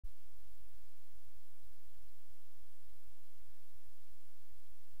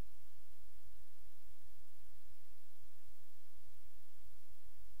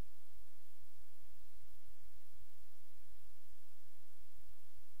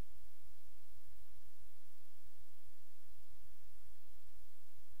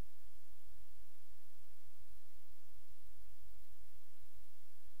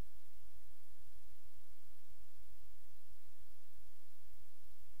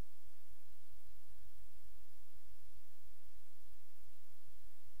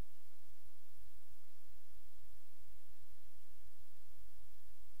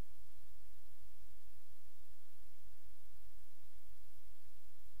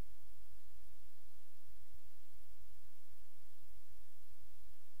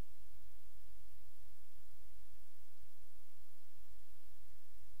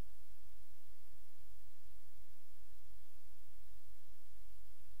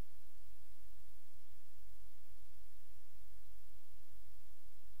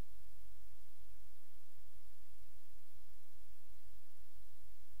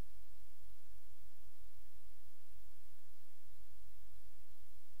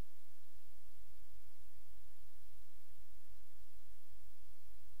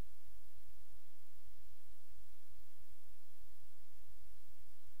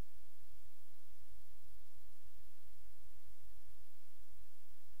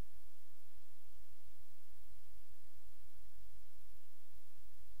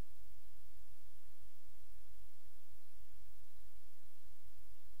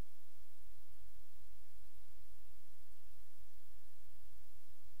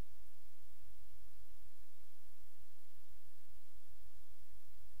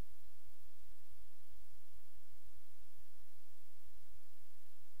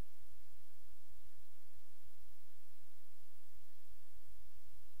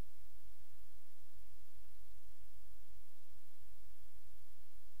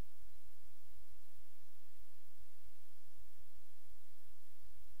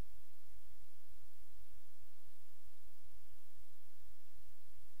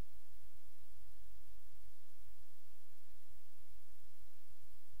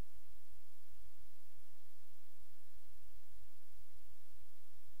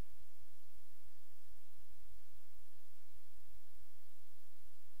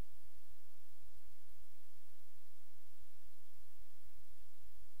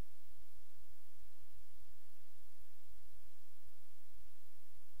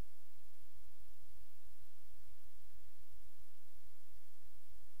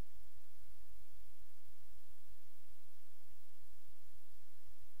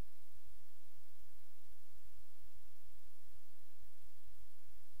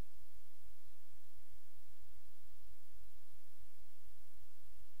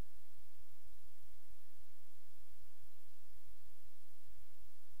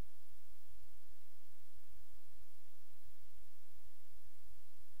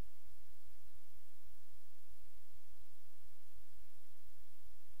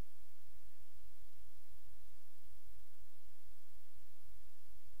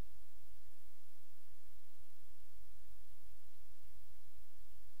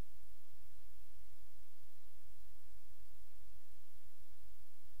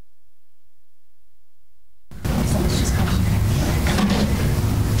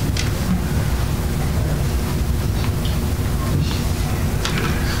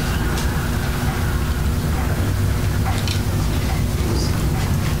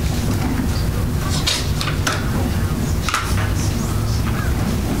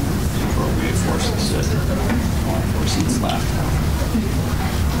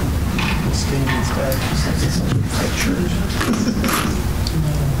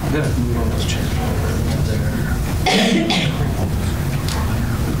Six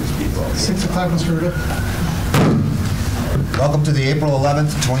o'clock, Mr. Ruda. Welcome to the April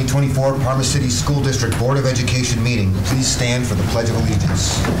 11th, 2024 Parma City School District Board of Education meeting. Please stand for the Pledge of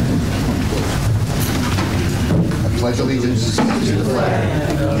Allegiance. I pledge allegiance to the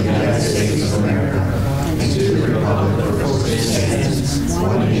flag of the United States of America and to the republic for which it stands,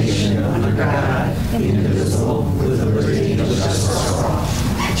 one nation under God, indivisible, with liberty and justice for all.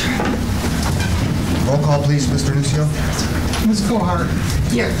 Roll call, please, Mr. Nucio. Ms. Cohart.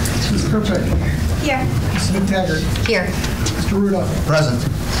 Here. Ms. Kirkpatrick. Here. Ms. McTaggart. Here. Mr. Ruda. Present.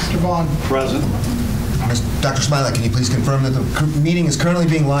 Mr. Vaughn. Present. Dr. Smilek, can you please confirm that the meeting is currently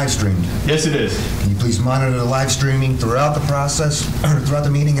being live streamed? Yes, it is. Can you please monitor the live streaming throughout the process, or throughout the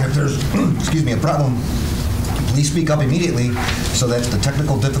meeting, and if there's, excuse me, a problem, please speak up immediately so that the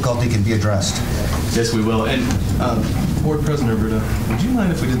technical difficulty can be addressed. Yes, we will. And Board President Ruda, would you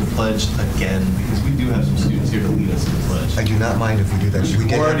mind if we did the pledge again? Because we do have some students here to lead us in the pledge. I do not mind if we do that.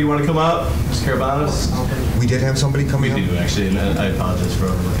 Or do you want to come up, Ms. Carabanos? We did have somebody coming up? We do, actually, and I apologize for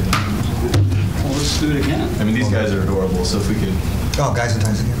overlooking that. Well, let's do it again. I mean, these guys are adorable, so if we could... Oh, guys and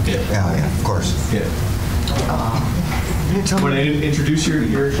ties again? Yeah, of course. Yeah. Want to introduce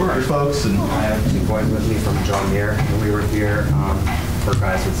your folks? And I have 2 boys with me from John Muir, and we were here for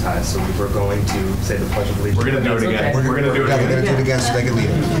guys with ties, so we were going to say the Pledge of Allegiance. We're going to do it again. We're going to do it again. We're going to do it again so they can lead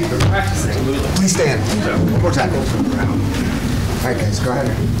it. We're practicing. Please stand. One more time. All right, guys, go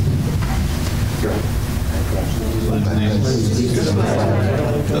ahead.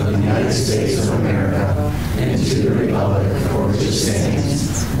 To the United States of America and to the republic for which it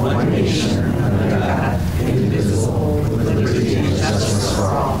stands, one nation under God, indivisible, with liberty and justice for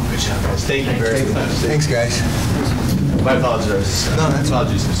all. Good job, guys. Thank you very much. Thanks, guys. My apologies. No, that's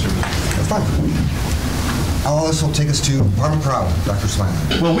apologies, Mr. Ruda. That's fine. All this will take us to Parma Proud, Dr. Smiley.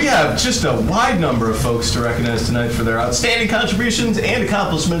 Well, we have just a wide number of folks to recognize tonight for their outstanding contributions and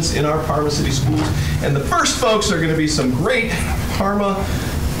accomplishments in our Parma City schools. And the first folks are going to be some great Parma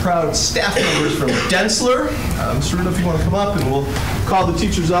Proud staff members from Densler. Mr. Ruda, if you want to come up, and we'll call the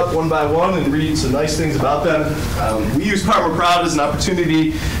teachers up one by one and read some nice things about them. We use Parma Proud as an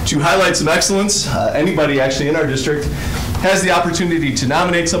opportunity to highlight some excellence. Anybody actually in our district has the opportunity to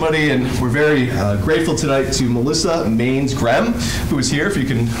nominate somebody, and we're very grateful tonight to Melissa Maines-Grem, who is here, if you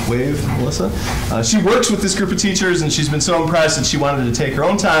can wave, Melissa. She works with this group of teachers, and she's been so impressed that she wanted to take her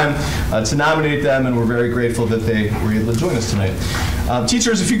own time to nominate them, and we're very grateful that they were able to join us tonight.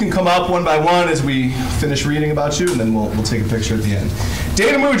 Teachers, if you can come up one by one as we finish reading about you, and then we'll take a picture at the end.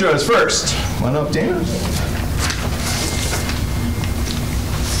 Dana Mudra is first. Come on up, Dana.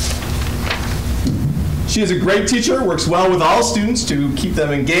 She is a great teacher, works well with all students to keep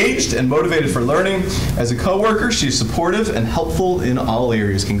them engaged and motivated for learning. As a coworker, she's supportive and helpful in all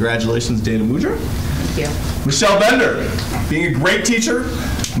areas. Congratulations, Dana Mudra. Thank you. Michelle Bender, being a great teacher,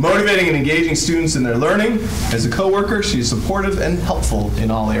 motivating and engaging students in their learning. As a coworker, she's supportive and helpful in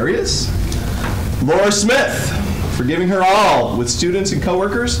all areas. Laura Smith, for giving her all with students and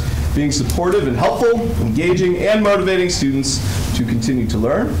coworkers, being supportive and helpful, engaging and motivating students to continue to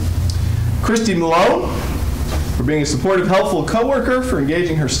learn. Christy Malone, for being a supportive, helpful coworker, for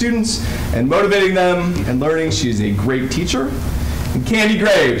engaging her students and motivating them and learning. She is a great teacher. And Candy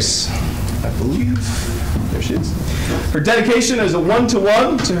Graves, I believe, there she is. Her dedication as a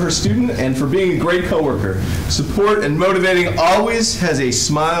one-to-one to her student and for being a great coworker. Support and motivating, always has a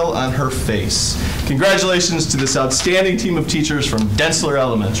smile on her face. Congratulations to this outstanding team of teachers from Densler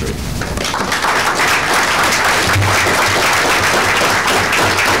Elementary.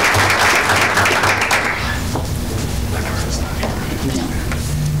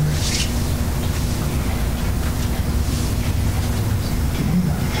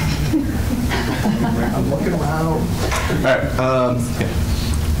 I'm looking around. All right. Okay.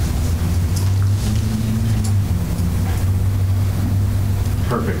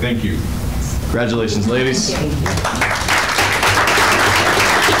 Perfect. Thank you. Congratulations, ladies.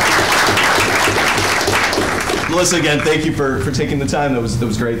 Melissa, again, thank you for taking the time. That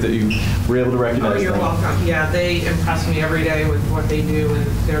was great that you were able to recognize them. Oh, you're welcome. Yeah, they impress me every day with what they do and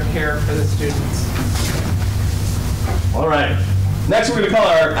their care for the students. All right. Next, we're going to call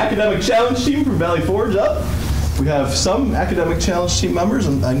our Academic Challenge team from Valley Forge up. We have some Academic Challenge team members,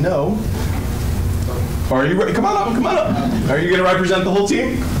 and I know. Are you ready? Come on up, come on up. Are you going to represent the whole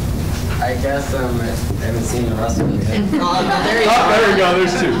team? I guess I haven't seen the rest of them yet. There we go,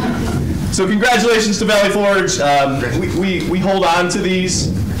 there's two. So congratulations to Valley Forge. We hold on to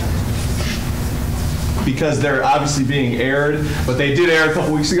these because they're obviously being aired, but they did air a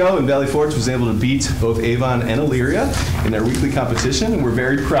couple weeks ago, and Valley Forge was able to beat both Avon and Elyria in their weekly competition, and we're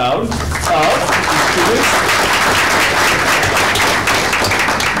very proud of these students.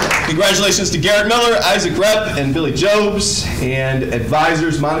 Congratulations to Garrett Miller, Isaac Repp, and Billy Jobs, and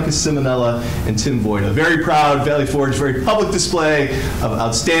advisors Monica Simonella and Tim Boyd. A very proud Valley Forge, very public display of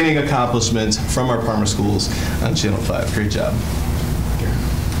outstanding accomplishment from our Parma schools on Channel 5. Great job.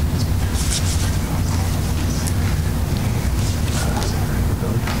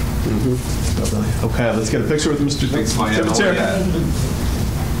 Okay, let's get a picture with Mr. Tippett.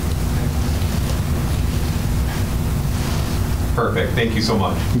 Perfect. Thank you so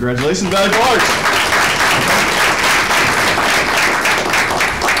much. Congratulations, Valley Forge.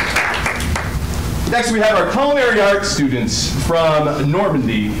 Next, we have our culinary arts students from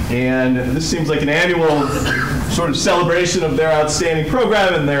Normandy, and this seems like an annual sort of celebration of their outstanding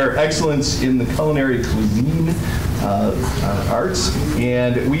program and their excellence in the culinary cuisine arts.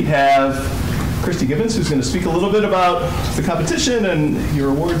 And we have Christy Gibbons, who's going to speak a little bit about the competition and your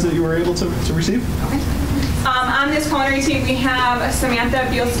awards that you were able to receive. Okay. On this culinary team, we have Samantha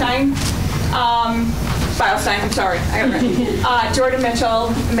Bielstein, I'm sorry, I got it right. Jordan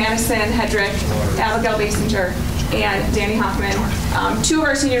Mitchell, Madison Hedrick, Abigail Basinger, and Danny Hoffman. Two of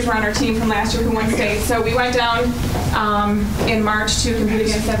our seniors were on our team from last year who won state. So we went down in March to compete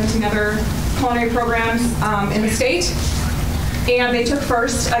against 17 other culinary programs in the state. And they took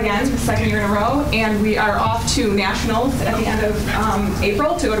first again, the second year in a row, and we are off to nationals at the end of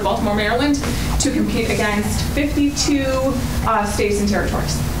April to go to Baltimore, Maryland, to compete against 52 states and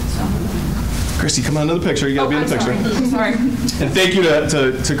territories. So. Christy, come on to the picture. You got to be in the picture. Sorry. And thank you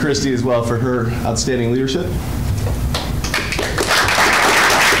to Christy as well for her outstanding leadership.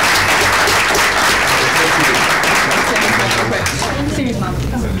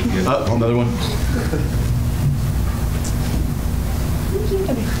 Another one.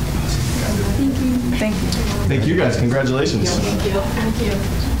 Thank you. Thank you guys. Congratulations. Thank you. Thank you.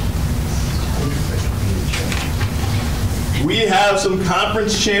 We have some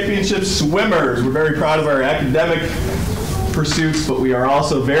conference championship swimmers. We're very proud of our academic pursuits, but we are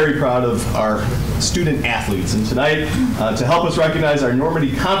also very proud of our student athletes. And tonight, to help us recognize our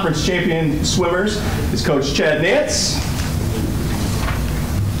Normandy Conference champion swimmers is Coach Chad Nance.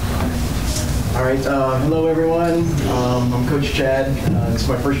 All right, hello everyone. I'm Coach Chad. It's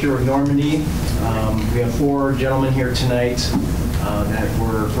my first year with Normandy. We have 4 gentlemen here tonight that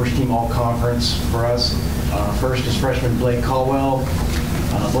were first team all conference for us. First is freshman Blake Caldwell.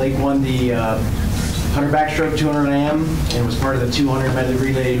 Blake won the 100 backstroke, 200 IM, and was part of the 200 medley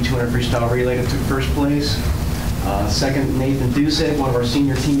relay, 200 freestyle relay that took first place. Second, Nathan Dusek, one of our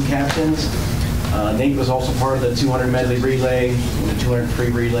senior team captains. Nate was also part of the 200 medley relay and the 200 free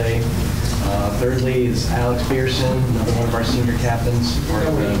relay. Thirdly is Alex Pearson, another one of our senior captains, part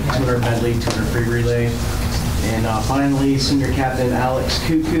of the 200 medley, 200 free relay. And finally, senior captain Alex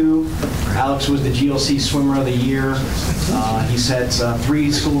Cuckoo. Alex was the GLC Swimmer of the Year. He set 3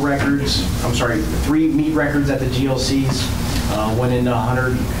 meet records at the GLCs. Went in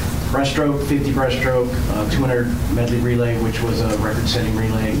 100 breaststroke, 50 breaststroke, 200 medley relay, which was a record-setting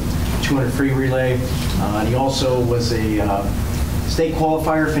relay, 200 free relay. And he also was a state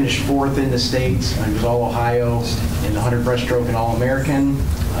qualifier, finished 4th in the state. He was all Ohio in the 100 breaststroke and All-American,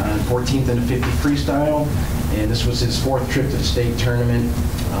 14th in the 50 freestyle. And this was his 4th trip to the state tournament.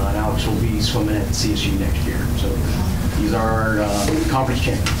 And Alex will be swimming at CSU next year. So these are our conference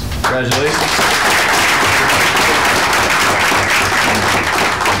champions. Congratulations.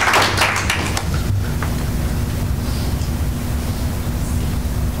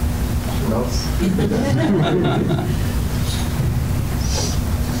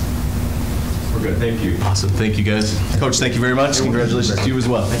 We're good. Thank you. Awesome. Thank you, guys. Coach, thank you very much. Congratulations to you as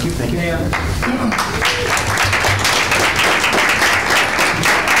well. Thank you. Thank you.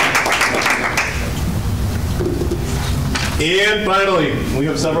 And finally, we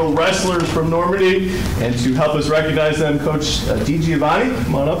have several wrestlers from Normandy, and to help us recognize them, Coach Di Giovanni,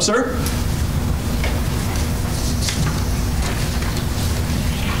 come on up, sir.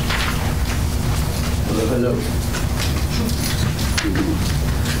 Hello.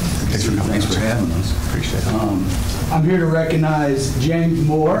 Thanks for having us. Appreciate it. I'm here to recognize James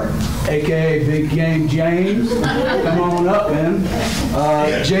Moore, a.k.a. Big Game James. Come on up, man.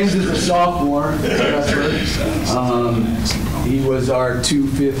 James is a sophomore wrestler. He was our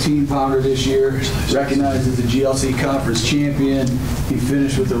 215-pounder this year, recognized as a GLC conference champion. He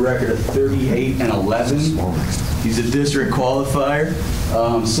finished with a record of 38-11. He's a district qualifier.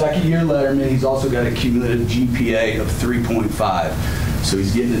 Second year letterman. He's also got a cumulative GPA of 3.5. So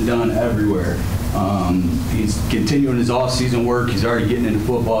he's getting it done everywhere. He's continuing his off-season work. He's already getting into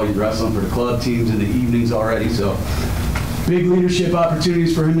football. He's wrestling for the club teams in the evenings already. So big leadership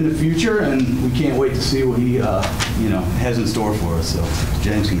opportunities for him in the future, and we can't wait to see what he has in store for us. So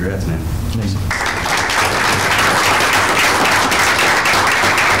James, congrats, man. Thanks.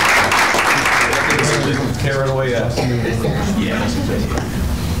 Carrot away, yes. Yeah.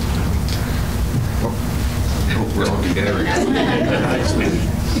 There we go.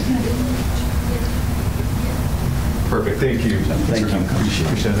 Perfect, thank you. Thank you.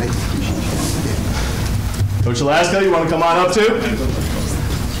 Appreciate it. Coach Alaska, you want to come on up too?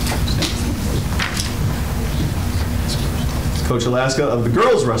 Coach Alaska of the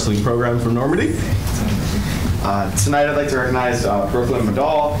girls wrestling program from Normandy. Tonight I'd like to recognize Brooklyn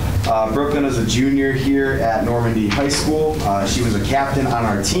Madall. Brooklyn is a junior here at Normandy High School. She was a captain on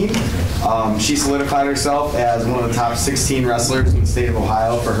our team. She solidified herself as one of the top 16 wrestlers in the state of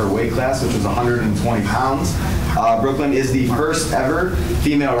Ohio for her weight class, which was 120 pounds. Brooklyn is the first ever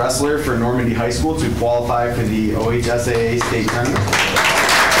female wrestler for Normandy High School to qualify for the OHSAA state tournament.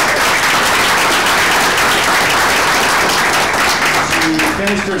 She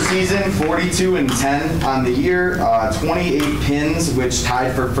finished her season 42-10 on the year, 28 pins, which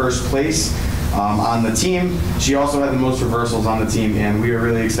tied for first place on the team. She also had the most reversals on the team, and we are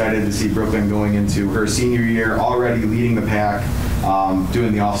really excited to see Brooklyn going into her senior year, already leading the pack,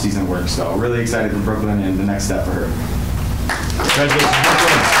 doing the off-season work. So really excited for Brooklyn and the next step for her. Congratulations,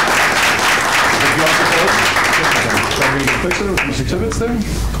 Brooklyn. Picture with your certificates there?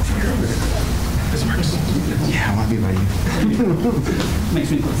 Yeah, I want to be by you. Makes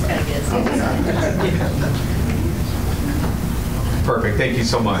me look Perfect, thank you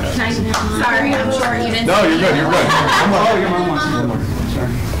so much. Sorry, I'm short. You didn't. No, you're good, you're good. Oh, your mom wants one more.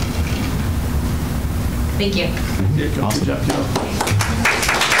 Sorry. Thank you. Awesome job.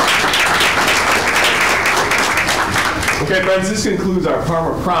 Okay, friends, this concludes our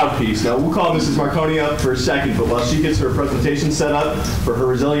Parma Proud piece. Now, we'll call Mrs. Marconi up for a second, but while she gets her presentation set up for her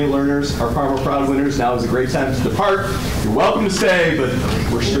resilient learners, our Parma Proud winners, now is a great time to depart. You're welcome to stay, but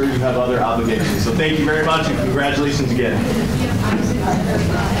we're sure you have other obligations. So thank you very much, and congratulations again.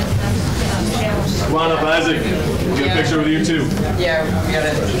 Come on up, Isaac. We'll get a picture with you, too. Yeah, we got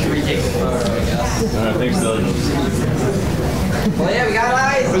to retake the photo, I guess. All right, thanks, Billy. Well, yeah, we got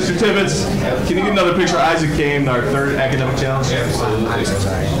eyes. Mr. Tibbetts, can you get another picture? Isaac came, our third academic challenge. Absolutely.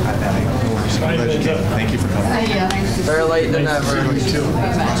 Thank you for coming. Better late than never.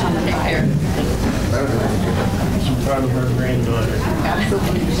 From her granddaughter.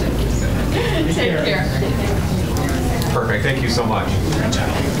 Take care. Perfect, thank you so much.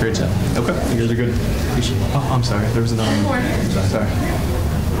 Great job. Okay, you guys are good. Oh, I'm sorry. There was another one. Sorry.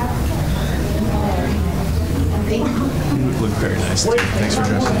 You look very nice. Thanks for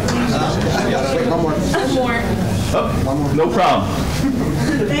dressing. One more. Oh, no problem.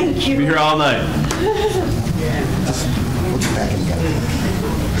 Thank you. Be here all night. Put your back in together.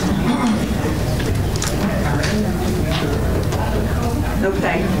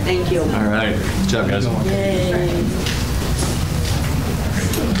 Okay, thank you. All right. Good job, guys. Yay.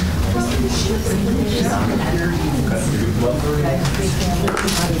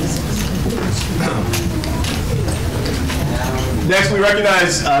 Next, we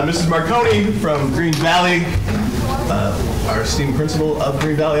recognize Mrs. Marconi from Green Valley, our esteemed principal of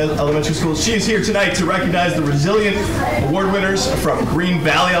Green Valley Elementary School. She is here tonight to recognize the Resilient Award winners from Green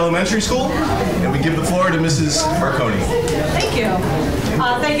Valley Elementary School, and we give the floor to Mrs. Marconi. Thank you.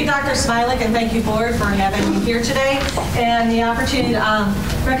 Thank you, Dr. Smilik, and thank you, Board, for having me here today and the opportunity to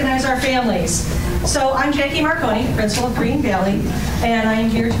recognize our families. So I'm Jackie Marconi, principal of Green Valley, and I am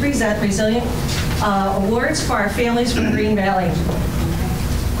here to present Resilient Awards for our families from Green Valley.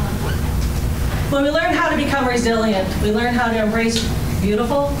 When we learn how to become resilient, we learn how to embrace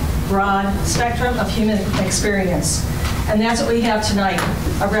beautiful, broad spectrum of human experience. And that's what we have tonight,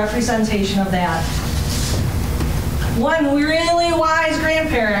 a representation of that. One really wise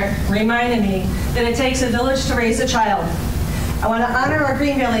grandparent reminded me that it takes a village to raise a child. I want to honor our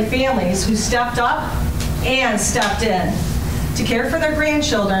Green Valley families who stepped up and stepped in to care for their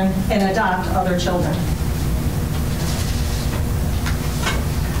grandchildren and adopt other children.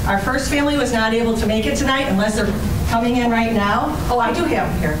 Our first family was not able to make it tonight unless they're coming in right now. Oh, I do have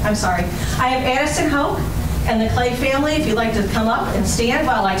them here. I'm sorry. I have Addison Hoke and the Clay family. If you'd like to come up and stand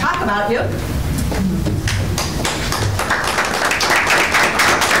while I talk about you.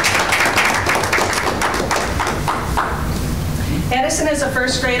 Addison is a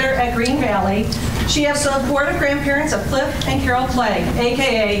first grader at Green Valley. She has supportive grandparents of Cliff and Carol Clay,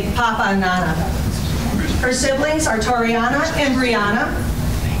 AKA Papa and Nana. Her siblings are Toriana and Brianna,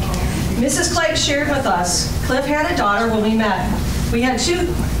 Mrs. Clegg shared with us, Cliff had a daughter when we met. We had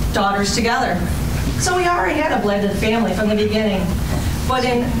 2 daughters together. So we already had a blended family from the beginning. But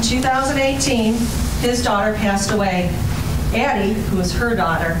in 2018, his daughter passed away. Addie, who was her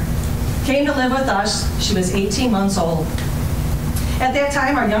daughter, came to live with us. She was 18 months old. At that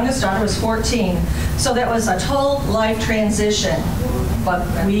time, our youngest daughter was 14, so that was a total life transition, but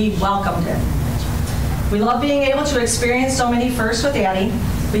we welcomed it. We love being able to experience so many firsts with Addie.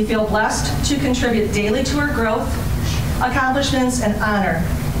 We feel blessed to contribute daily to her growth, accomplishments, and honor,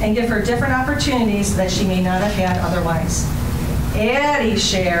 and give her different opportunities that she may not have had otherwise. Addie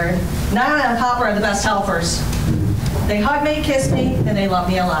shared, Nana and Papa are the best helpers. They hug me, kiss me, and they love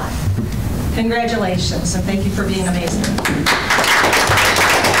me a lot. Congratulations, and thank you for being amazing.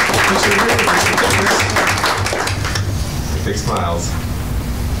 Big smiles.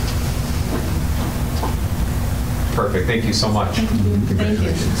 Perfect. Thank you so much. Thank you.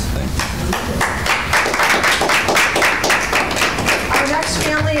 Our next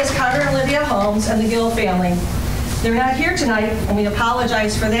family is Carter and Olivia Holmes and the Gill family. They're not here tonight, and we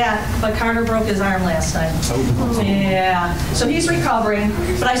apologize for that, but Carter broke his arm last night. Yeah, so he's recovering,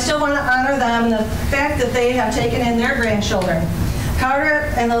 but I still want to honor them and the fact that they have taken in their grandchildren.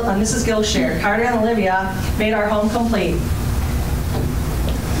 Carter and Mrs. Gill shared, Carter and Olivia made our home complete.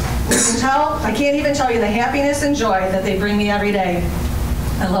 I can't even tell you the happiness and joy that they bring me every day.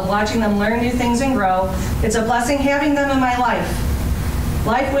 I love watching them learn new things and grow. It's a blessing having them in my life.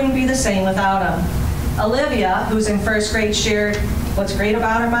 Life wouldn't be the same without them. Olivia, who's in first grade, shared what's great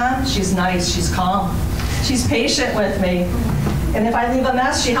about her mom. She's nice, she's calm, she's patient with me. And if I leave a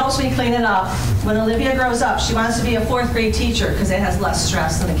mess, she helps me clean it up. When Olivia grows up, she wants to be a 4th grade teacher because it has less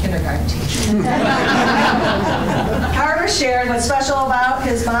stress than a kindergarten teacher. Carter shared what's special about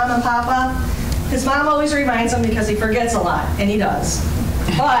his mom and Papa. His mom always reminds him because he forgets a lot, and he does.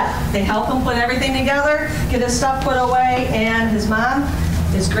 But they help him put everything together, get his stuff put away, and his mom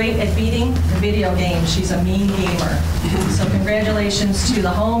is great at beating the video game. She's a mean gamer. So congratulations to the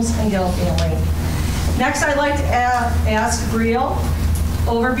Holmes and Gill family. Next, I'd like to ask Brielle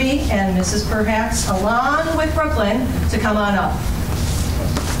Overby and Mrs. Perhaps, along with Brooklyn, to come on up.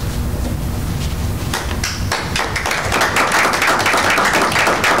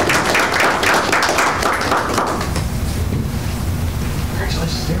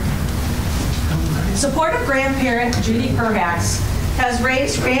 Supportive grandparent Judy Perhaps has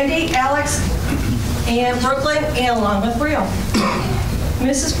raised Randy, Alex, and Brooklyn, and along with Brielle.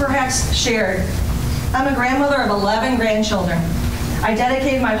 Mrs. Perhaps shared, I'm a grandmother of 11 grandchildren. I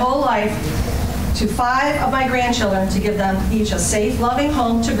dedicated my whole life to 5 of my grandchildren to give them each a safe, loving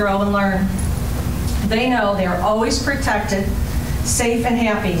home to grow and learn. They know they are always protected, safe, and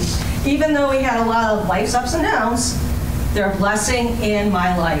happy. Even though we had a lot of life's ups and downs, they're a blessing in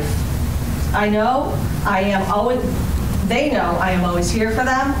my life. They know I am always here for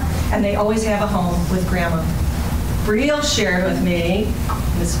them, and they always have a home with Grandma. Brielle shared with me,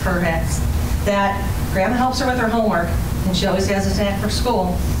 Ms. Perhaps, that Grandma helps her with her homework, and she always has a snack for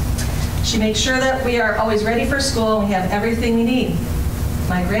school. She makes sure that we are always ready for school and we have everything we need.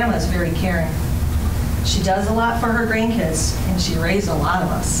 My grandma is very caring. She does a lot for her grandkids, and she raised a lot of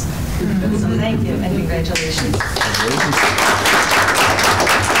us. So thank you, and congratulations.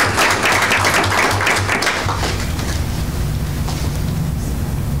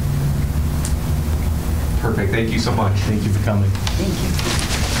 Perfect. Thank you so much. Thank you for coming. Thank you.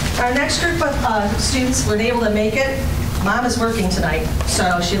 Our next group of students weren't able to make it. Mom is working tonight,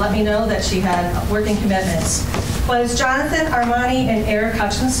 so she let me know that she had working commitments. But it's Jonathan, Armani, and Eric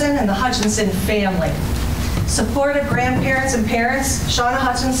Hutchinson and the Hutchinson family. Supportive grandparents and parents, Shauna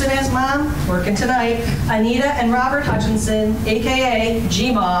Hutchinson as mom, working tonight, Anita and Robert Hutchinson, AKA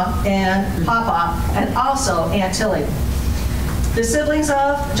G-Ma and Papa, and also Aunt Tilly. The siblings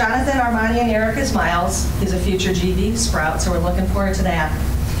of Jonathan, Armani, and Eric is Miles. He's a future GD Sprout, so we're looking forward to that.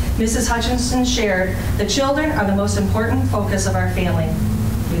 Mrs. Hutchinson shared, the children are the most important focus of our family.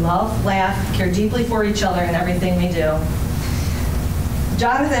 We love, laugh, care deeply for each other in everything we do.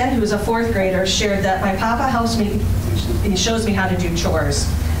 Jonathan, who's a 4th grader, shared that my papa helps me, he shows me how to do chores.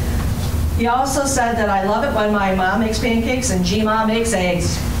 He also said that I love it when my mom makes pancakes and G-Ma makes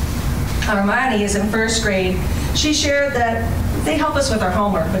eggs. Armani is in 1st grade. She shared that they help us with our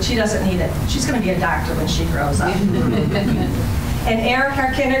homework, but she doesn't need it. She's going to be a doctor when she grows up. And Eric,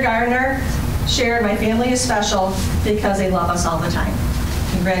 our kindergartner, shared, my family is special because they love us all the time.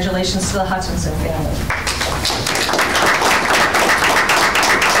 Congratulations to the Hutchinson family.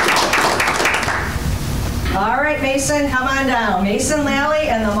 All right, Mason, come on down. Mason Lally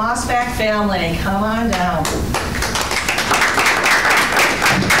and the Mossback family, come on down.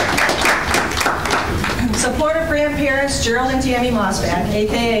 Supportive grandparents, Gerald and Tammy Mossback,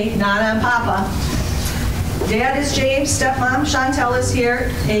 AKA Nana and Papa. Dad is James, stepmom Chantel is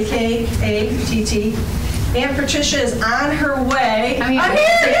here, AKA TT. Aunt Patricia is on her way. I'm here!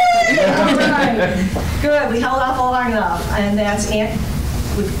 All right. Good, we held off long enough. And that's Aunt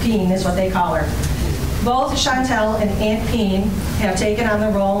Peen is what they call her. Both Chantel and Aunt Peen have taken on the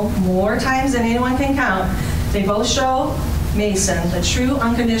role more times than anyone can count. They both show Mason the true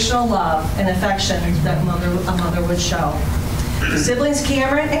unconditional love and affection that a mother would show. Siblings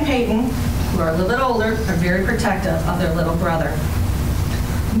Cameron and Peyton, who are a little bit older, are very protective of their little brother.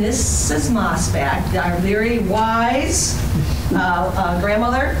 Mrs. Mossback, our very wise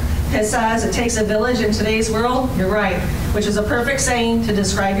grandmother, says it takes a village in today's world. You're right, which is a perfect saying to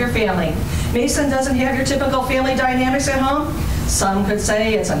describe your family. Mason doesn't have your typical family dynamics at home. Some could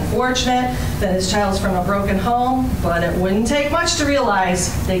say it's unfortunate that his child's from a broken home, but it wouldn't take much to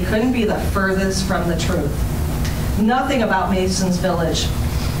realize they couldn't be the furthest from the truth. Nothing about Mason's village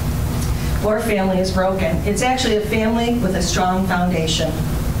or family is broken. It's actually a family with a strong foundation,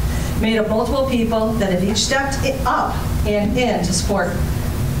 made of multiple people that have each stepped up and in to support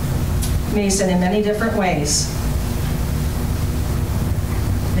Mason in many different ways.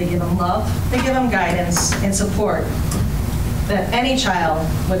 They give him love, they give him guidance and support that any child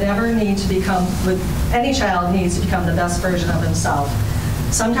would ever need to become, any child needs to become the best version of himself.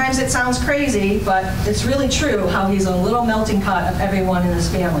 Sometimes it sounds crazy, but it's really true how he's a little melting pot of everyone in his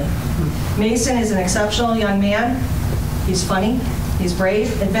family. Mason is an exceptional young man. He's funny, he's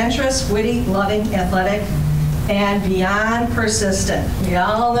brave, adventurous, witty, loving, athletic, and beyond persistent. We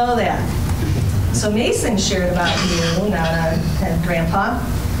all know that. So Mason shared about you, Nana and Grandpa.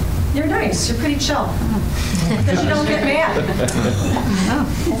 You're nice, you're pretty chill, because you don't get mad.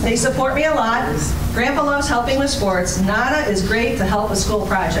 They support me a lot. Grandpa loves helping with sports. Nana is great to help with school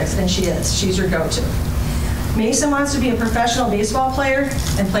projects, and she is. She's your go-to. Mason wants to be a professional baseball player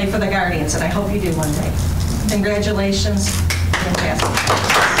and play for the Guardians, and I hope you do one day. Congratulations. Fantastic.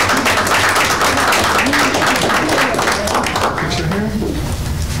 Picture here.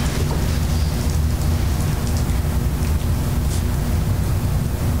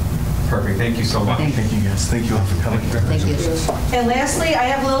 Perfect. Thank you so much. Thank you, guys. Thank you all for coming. Thank you. And lastly, I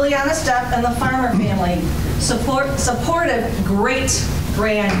have Liliana Stepp and the Farmer family. Supportive, great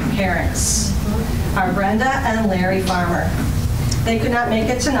grandparents are Brenda and Larry Farmer. They could not make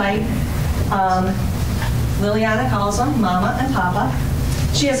it tonight. Liliana calls them Mama and Papa.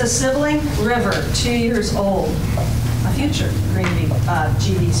 She has a sibling, River, 2 years old, a future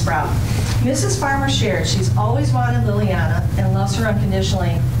GD sprout. Mrs. Farmer shared she's always wanted Liliana and loves her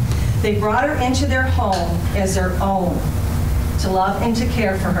unconditionally. They brought her into their home as their own, to love and to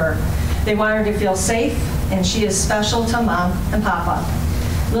care for her. They want her to feel safe, and she is special to Mom and Papa.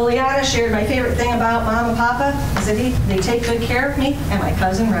 Liliana shared my favorite thing about Mom and Papa is that they take good care of me and my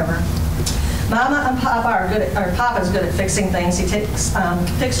cousin River. Mama and Papa are good at, or Papa's good at fixing things. He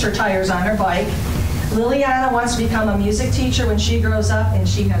fixed her tires on her bike. Liliana wants to become a music teacher when she grows up, and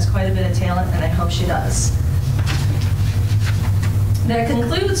she has quite a bit of talent, and I hope she does. That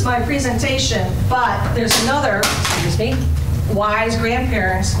concludes my presentation, but there's another, wise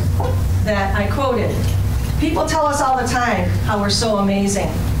grandparents that I quoted. People tell us all the time how we're so amazing,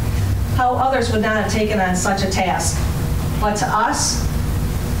 how others would not have taken on such a task. But to us,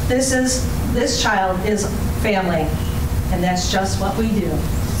 this child is family, and that's just what we do.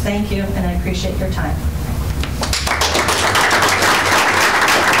 Thank you, and I appreciate your time.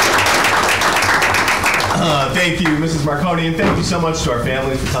 Thank you, Mrs. Marconi, and thank you so much to our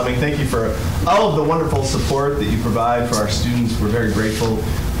families for coming. Thank you for all of the wonderful support that you provide for our students. We're very grateful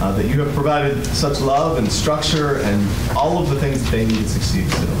that you have provided such love and structure and all of the things that they need to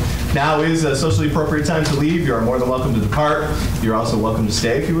succeed. So now is a socially appropriate time to leave. You are more than welcome to depart. You're also welcome to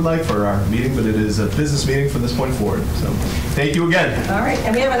stay if you would like for our meeting, but it is a business meeting from this point forward. So thank you again. All right,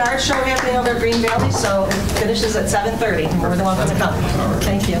 and we have an art show happening over at Green Valley, so it finishes at 7:30. We're more than welcome to come.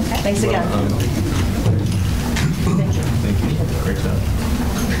 Thank you. Thanks again. Thank you. Great job.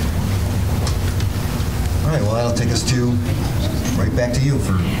 All right, well, that'll take us to right back to you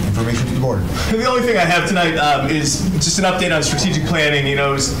for information to the board. The only thing I have tonight is just an update on strategic planning. You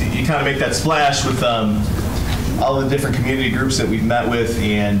know, you kind of make that splash with all the different community groups that we've met with,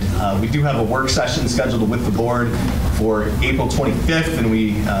 and we do have a work session scheduled with the board for April 25th, and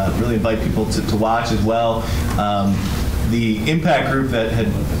we really invite people to watch as well. The impact group that had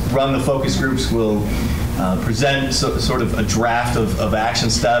run the focus groups will sort of a draft of action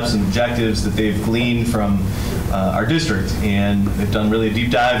steps and objectives that they've gleaned from our district, and they've done really a deep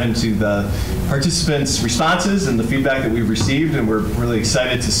dive into the participants' responses and the feedback that we've received, and we're really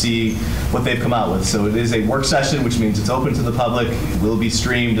excited to see what they've come out with. So it is a work session, which means it's open to the public. It will be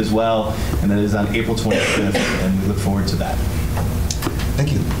streamed as well, and that is on April 25th, and we look forward to that.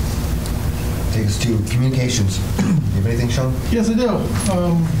 Thank you. Take us to communications. You have anything, Sean? Yes, I do.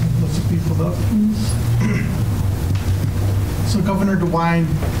 Let's be pulled up, please. So Governor DeWine,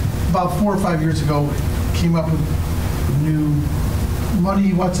 about 4 or 5 years ago, came up with new money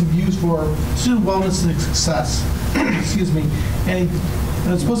he wants to use for student wellness and success. Excuse me. And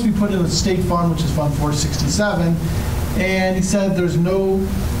it's supposed to be put in a state fund, which is Fund 467. And he said there's no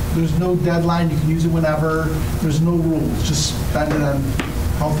deadline. You can use it whenever. There's no rules. Just spend it on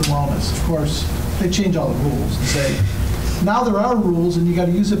health and wellness. Of course, they change all the rules and say, now there are rules, and you got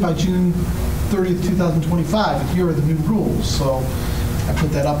to use it by June 30th, 2025. Here are the new rules. So I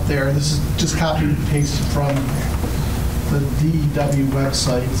put that up there. This is just copied and pasted from the DEW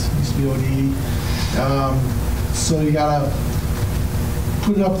website, used to be ODE. So you got to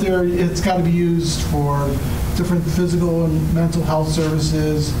put it up there. It's got to be used for different physical and mental health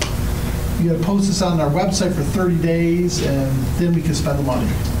services. You got to post this on our website for 30 days, and then we can spend the money.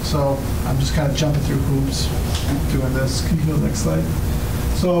 So I'm just kind of jumping through hoops doing this. Can you go to the next slide?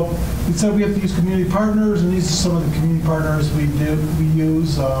 So we said we have to use community partners, and these are some of the community partners we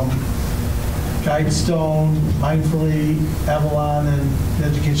use. Guidestone, Mindfully, Avalon, and the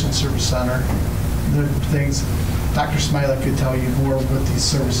Educational Service Center. They're things Dr. Smilek could tell you more of what these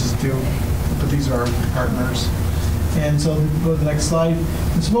services do, but these are our partners. And so go to the next slide.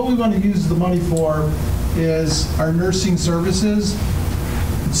 And so what we want to use the money for is our nursing services.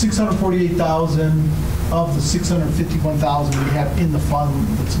 $648,000 of the $651,000 we have in the fund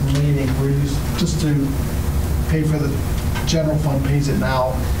that's remaining. We're used just to pay for the general fund, pays it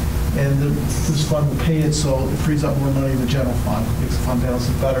now, and this fund will pay it, so it frees up more money in the general fund, makes the fund balance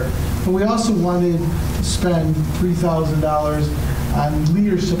better. But we also wanted to spend $3,000 on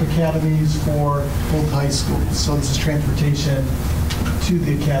leadership academies for both high schools. So this is transportation to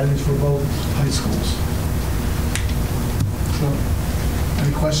the academies for both high schools. So,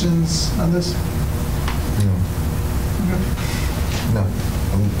 any questions on this? No. No.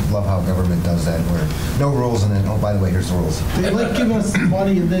 I love how government does that, where no rules and then, oh, by the way, here's the rules. They like giving us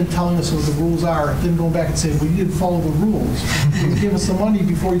money and then telling us what the rules are, then going back and saying, well, you didn't follow the rules. You gave us the money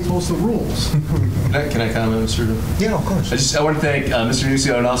before you told us the rules. Can I comment, Mr. Yeah, of course. I want to thank Mr.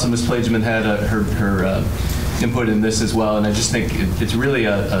 Nucio, and also Ms. Plageman had her input in this as well, and I just think it's really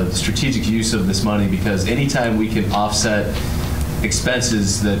a strategic use of this money, because anytime we can offset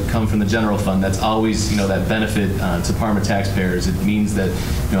expenses that come from the general fund, that's always, that benefit to Parma taxpayers. It means that,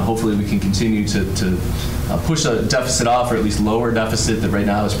 hopefully we can continue to push a deficit off, or at least lower deficit that right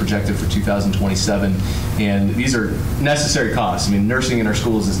now is projected for 2027. And these are necessary costs. I mean, nursing in our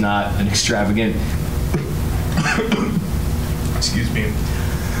schools is not an extravagant, excuse me,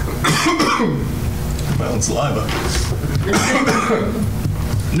 my own saliva.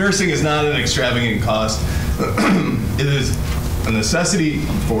 Nursing is not an extravagant cost. It is a necessity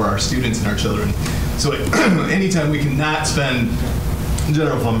for our students and our children. So anytime we cannot spend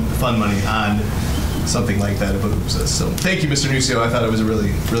general fund money on something like that, it behooves us. So thank you, Mr. Nucio. I thought it was a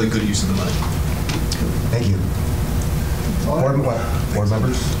really, really good use of the money. Thank you. Board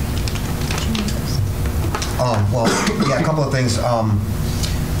members? Well, yeah, a couple of things.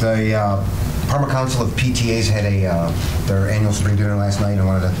 The Parma Council of PTAs had their annual spring dinner last night, and I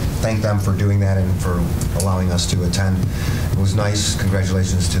wanted to thank them for doing that and for allowing us to attend. It was nice.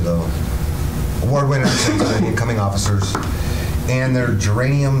 Congratulations to the award winners and to the incoming officers. And their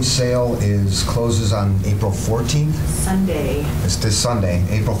geranium sale closes on April 14th. Sunday. It's this Sunday,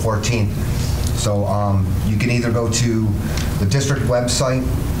 April 14th. So you can either go to the district website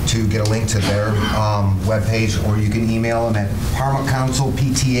to get a link to their webpage, or you can email them at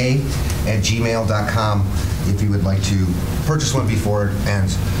parmacouncilpta@gmail.com if you would like to purchase one before it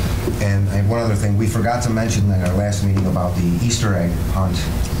ends. And I have one other thing. We forgot to mention at our last meeting about the Easter egg hunt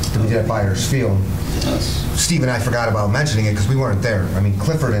that we did at Byers Field. Yes. Steve and I forgot about mentioning it because we weren't there. I mean,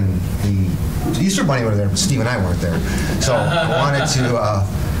 Clifford and the Easter Bunny were there, but Steve and I weren't there. So I wanted to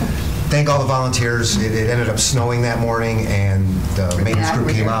thank all the volunteers. It ended up snowing that morning, and the maintenance crew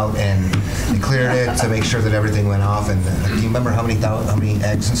came out and they cleared it to make sure that everything went off. And do you remember how many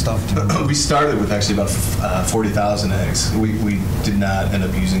eggs and stuff? We started with actually about 40,000 eggs. We did not end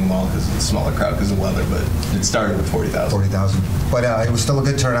up using them all because of the smaller crowd because of weather, but it started with 40,000. 40,000. But it was still a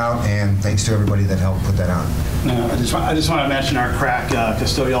good turnout, and thanks to everybody that helped put that on. I just want to mention our crack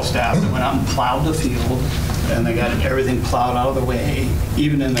custodial staff that went out and plowed the field. and they got everything plowed out of the way,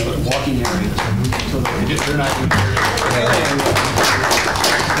 even in the walking areas. So they're not even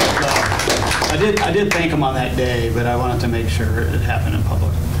I did thank them on that day, but I wanted to make sure it happened in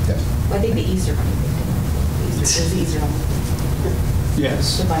public. Yes. Well, I think the Easter bunny thing. There's the Easter bunny.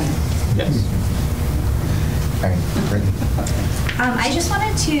 Yes. The bunny. Yes. All right, great. I just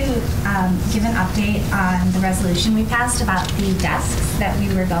wanted to give an update on the resolution we passed about the desks that we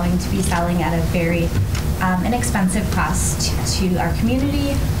were going to be selling at a very inexpensive cost to our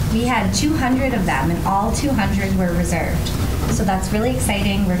community. We had 200 of them, and all 200 were reserved. So that's really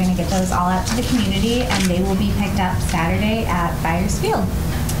exciting. We're going to get those all out to the community, and they will be picked up Saturday at Byers Field.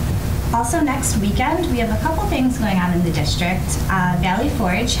 Also, next weekend, we have a couple things going on in the district. Valley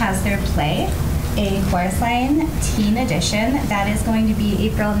Forge has their play, a Chorus Line Teen Edition. That is going to be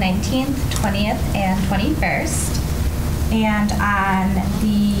April 19th, 20th, and 21st. And on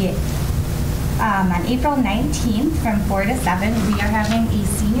April 19th from 4 to 7, we are having a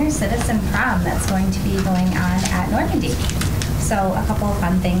senior citizen prom that's going to be going on at Normandy. So a couple of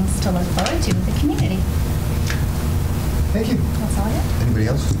fun things to look forward to with the community. Thank you. That's all I have. Anybody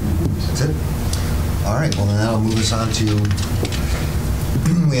else? That's it? All right, well, then that'll move us on to,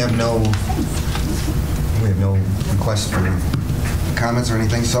 we have no requests for comments or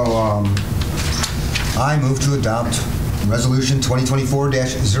anything, so I move to adopt Resolution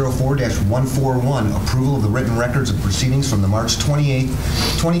 2024-04-141, approval of the written records of proceedings from the March 28,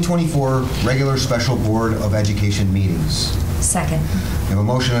 2024 regular special Board of Education meetings. Second. We have a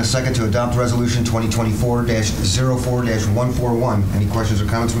motion and a second to adopt Resolution 2024-04-141. Any questions or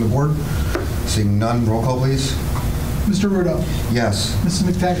comments from the board? Seeing none, roll call, please. Mr. Ruda. Yes. Mrs.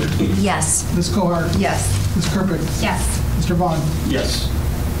 McTaggart. Yes. Ms. Cohart. Yes. Ms. Kerpick. Yes. Mr. Vaughn. Yes.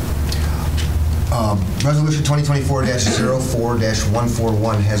 Resolution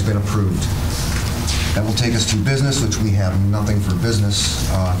 2024-04-141 has been approved. That will take us to business, which we have nothing for business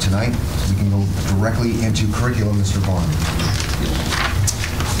tonight. We can go directly into curriculum, Mr. Vaughn.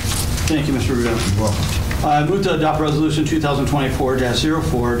 Thank you, Mr. Ruda. You're welcome. I move to adopt Resolution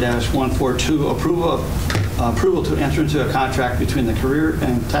 2024-04-142, approval to enter into a contract between the Career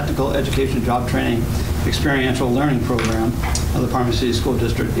and Technical Education Job Training Experiential Learning Program of the Parma City School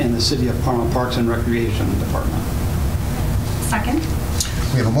District and the City of Parma Parks and Recreation Department. Second.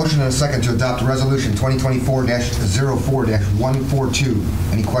 We have a motion and a second to adopt Resolution 2024-04-142.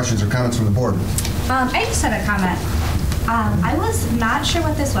 Any questions or comments from the board? I just had a comment. I was not sure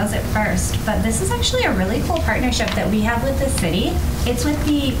what this was at first, but this is actually a really cool partnership that we have with the city. It's with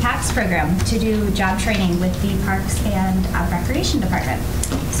the PACS program to do job training with the Parks and Recreation Department.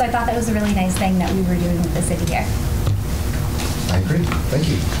 So I thought that was a really nice thing that we were doing with the city here. I agree. Thank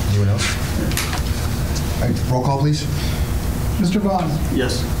you. Anyone else? All right, roll call, please. Mr. Vaughn.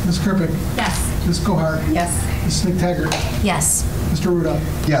 Yes. Ms. Kerpick. Yes. Ms. Cohart. Yes. Mrs. McTaggart. Yes. Mr. Ruda.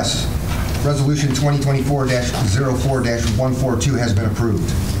 Yes. Resolution 2024-04-142 has been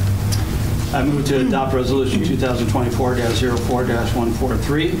approved. I move to adopt Resolution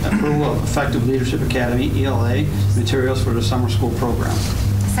 2024-04-143, approval of Effective Leadership Academy, ELA, materials for the summer school program.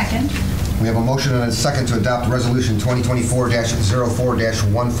 Second. We have a motion and a second to adopt Resolution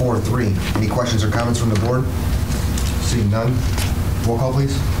 2024-04-143. Any questions or comments from the board? Seeing none, roll call,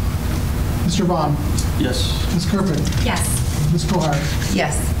 please. Mr. Vaughn. Yes. Ms. Kerpick. Yes. Ms. Cohart.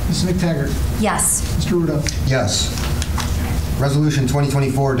 Yes. Mrs. McTaggart. Yes. Mr. Ruda. Yes. Resolution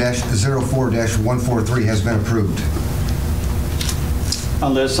 2024-04-143 has been approved.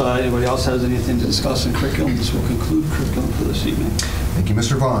 Unless anybody else has anything to discuss in curriculum, this will conclude curriculum for this evening. Thank you,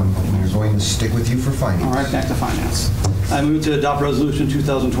 Mr. Vaughn. We're going to stick with you for finance. All right, back to finance. I move to adopt Resolution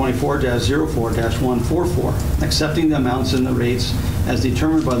 2024-04-144, accepting the amounts and the rates as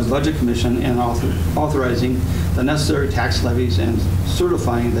determined by the Budget Commission and authorizing the necessary tax levies and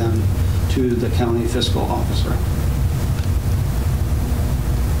certifying them to the county fiscal officer.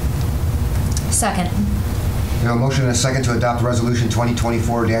 Second. We have a motion and a second to adopt Resolution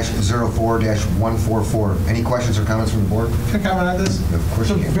 2024-04-144. Any questions or comments from the board? Can I comment on this? Of course It's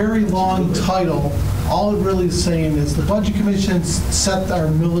a you can. very long title. All it really is saying is the Budget Commission set our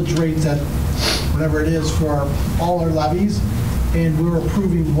millage rates at whatever it is for all our levies, and we're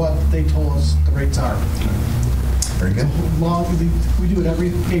approving what they told us the rates are. Very good. We do it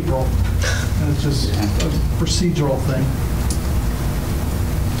every April, and it's just a procedural thing.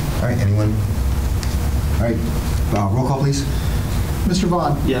 All right, anyone? All right, roll call, please. Mr.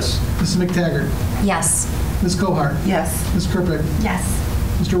 Vaughn. Yes. Mrs. McTaggart. Yes. Ms. Cohart. Yes. Ms. Kerpick. Yes.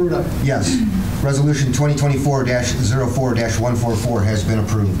 Mr. Ruda. Yes. Resolution 2024-04-144 has been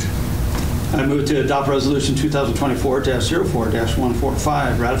approved. I move to adopt Resolution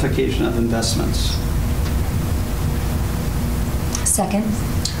 2024-04-145, ratification of investments. Second.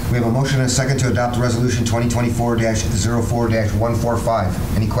 We have a motion and a second to adopt Resolution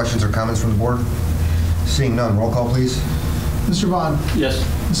 2024-04-145. Any questions or comments from the board? Seeing none, roll call, please. Mr. Vaughn. Yes.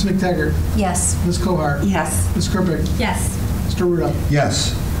 Ms. McTaggart. Yes. Ms. Cohart. Yes. Ms. Krupik. Yes. Mr. Ruda.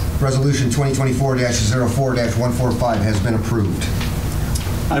 Yes. Resolution 2024-04-145 has been approved.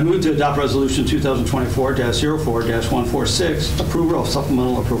 I move to adopt Resolution 2024-04-146, approval of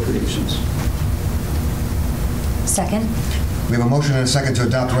supplemental appropriations. Second. We have a motion and a second to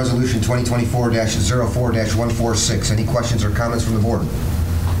adopt Resolution 2024-04-146. Any questions or comments from the board?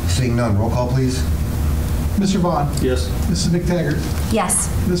 Seeing none, roll call, please. Mr. Vaughn. Yes. Mrs. McTaggart. Yes.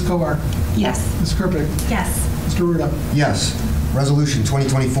 Ms. Cohart. Yes. Ms. Krupik. Yes. Mr. Ruda. Yes. Resolution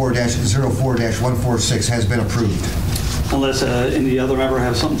 2024-04-146 has been approved. Unless any other member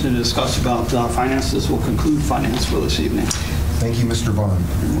has something to discuss about finances, we'll conclude finance for this evening. Thank you, Mr. Vaughn.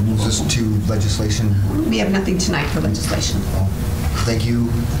 Moves us to legislation. We have nothing tonight for legislation. Thank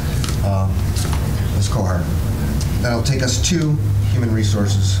you, Ms. Cohart. That'll take us to Human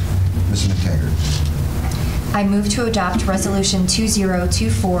Resources. Ms. McTaggart. I move to adopt Resolution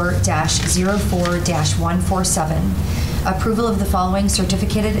 2024-04-147, approval of the following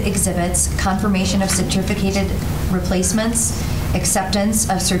certificated exhibits, confirmation of certificated replacements, acceptance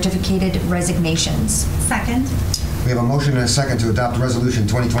of certificated resignations. Second. We have a motion and a second to adopt Resolution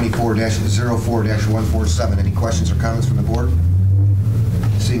 2024-04-147. Any questions or comments from the board?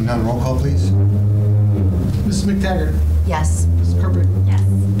 Seeing none, roll call, please. Mrs. McTaggart. Yes. Ms. Krupik. Yes.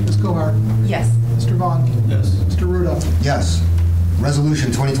 Ms. Cohart. Yes. Mr. Vaughn. Yes. Mr. Ruda. Yes.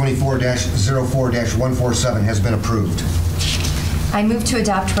 Resolution 2024-04-147 has been approved. I move to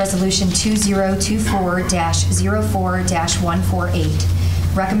adopt Resolution 2024-04-148,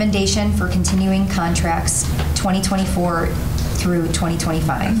 recommendation for continuing contracts 2024 through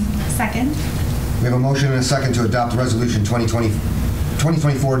 2025. Second. We have a motion and a second to adopt Resolution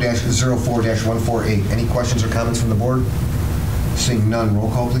 2024-04-148. Any questions or comments from the board? Seeing none,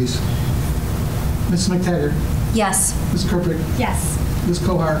 roll call, please. Mrs. McTaggart. Yes. Ms. Krupik. Yes. Ms.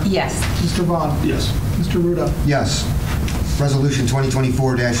 Cohart. Yes. Mr. Vaughn. Yes. Mr. Ruda. Yes. Resolution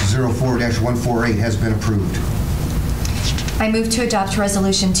 2024-04-148 has been approved. I move to adopt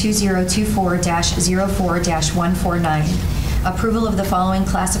Resolution 2024-04-149, approval of the following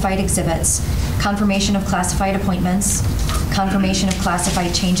classified exhibits, confirmation of classified appointments, confirmation of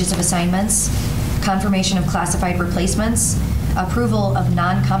classified changes of assignments, confirmation of classified replacements, approval of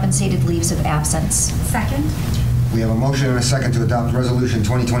non-compensated leaves of absence. Second. We have a motion and a second to adopt Resolution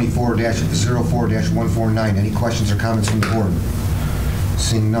 2024-04-149. Any questions or comments from the board?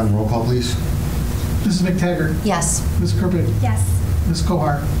 Seeing none, roll call, please. Mrs. McTaggart. Yes. Ms. Krupik. Yes. Ms.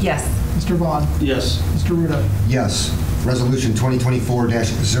 Cohart. Yes. Mr. Vaughn. Yes. Mr. Ruda. Yes. Resolution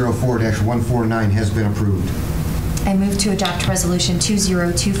 2024-04-149 has been approved. I move to adopt Resolution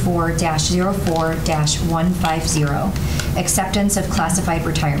 2024-04-150, acceptance of classified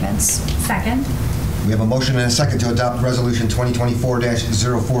retirements. Second. We have a motion and a second to adopt Resolution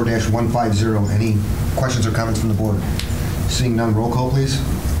 2024-04-150. Any questions or comments from the board? Seeing none, roll call, please.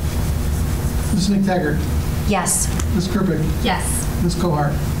 Mrs. McTaggart. Yes. Ms. Krupik. Yes. Ms.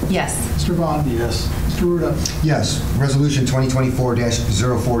 Cohart. Yes. Mr. Vaughn. Yes. Mr. Ruda. Yes. Resolution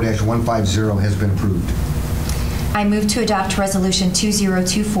 2024-04-150 has been approved. I move to adopt Resolution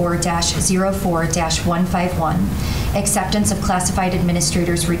 2024-04-151, acceptance of classified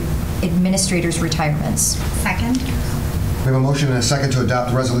administrators' retirements. Second. We have a motion and a second to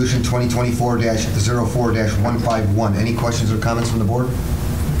adopt Resolution 2024-04-151. Any questions or comments from the board?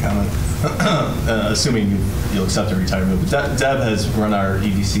 Comment. Assuming you'll accept a retirement. But Deb has run our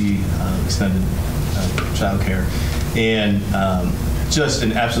EDC, extended childcare, and just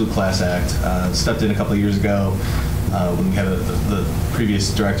an absolute class act. Stepped in a couple of years ago when we had the previous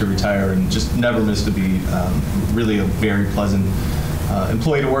director retire, and just never missed a beat. Really a very pleasant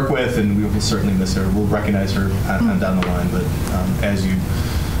employee to work with, and we will certainly miss her. We'll recognize her on down the line, but as you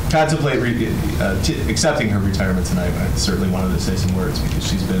contemplate accepting her retirement tonight, I certainly wanted to say some words because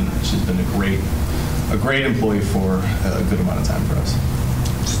she's been a great employee for a good amount of time for us.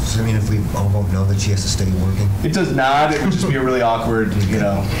 Does that mean if we all vote no that she has to stay working? It does not. It would just be a really awkward,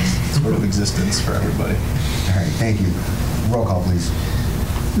 sort of existence for everybody. All right, thank you. Roll call, please.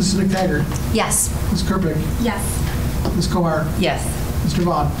 Mrs. McTaggart. Yes. Ms. Krupik. Yes. Ms. Cohart. Yes. Mr.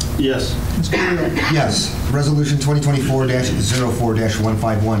 Vaughn. Yes. Mr. Ruda. Yes. Resolution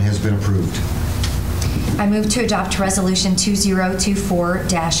 2024-04-151 has been approved. I move to adopt Resolution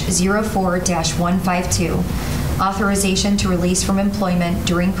 2024-04-152, authorization to release from employment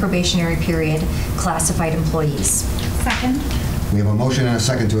during probationary period classified employees. Second. We have a motion and a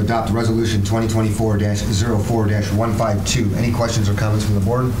second to adopt Resolution 2024-04-152. Any questions or comments from the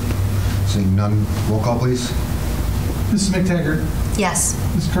board? Seeing none, roll call, please. Mrs. McTaggart? Yes.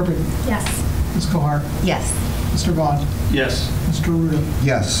 Ms. Kirby? Yes. Ms. Cohar? Yes. Mr. Vaughn? Yes. Mr. Ruda?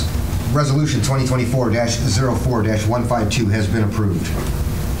 Yes. Resolution 2024-04-152 has been approved.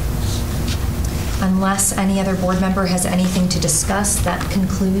 Unless any other board member has anything to discuss, that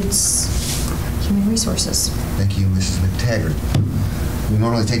concludes Human Resources. Thank you, Mrs. McTaggart. We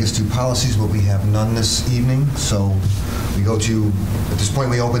normally take us to policies, but we have none this evening. So we go to, at this point,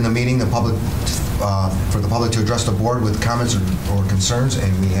 we open the meeting, for the public to address the board with comments or concerns,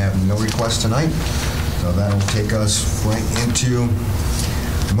 and we have no requests tonight. So that'll take us right into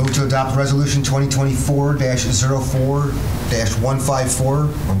move to adopt Resolution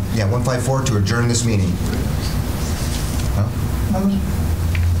 2024-04-154. 154 to adjourn this meeting.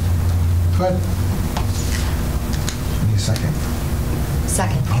 Go ahead. Give me a second.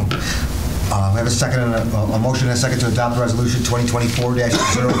 Second. I have a second and a motion and a second to adopt Resolution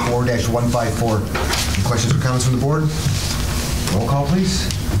 2024-04-154. Any questions or comments from the board? Roll call, please.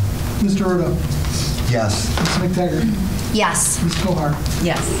 Mr. Ruda? Yes. Ms. McTaggart? Yes. Ms. Cohar?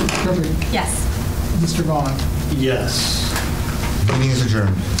 Yes. Ms. Kirby? Yes. Mr. Vaughn? Yes. Meeting is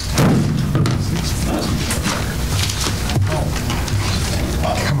adjourned.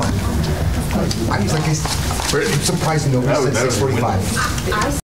 Come on. I'm surprised nobody said 6:45.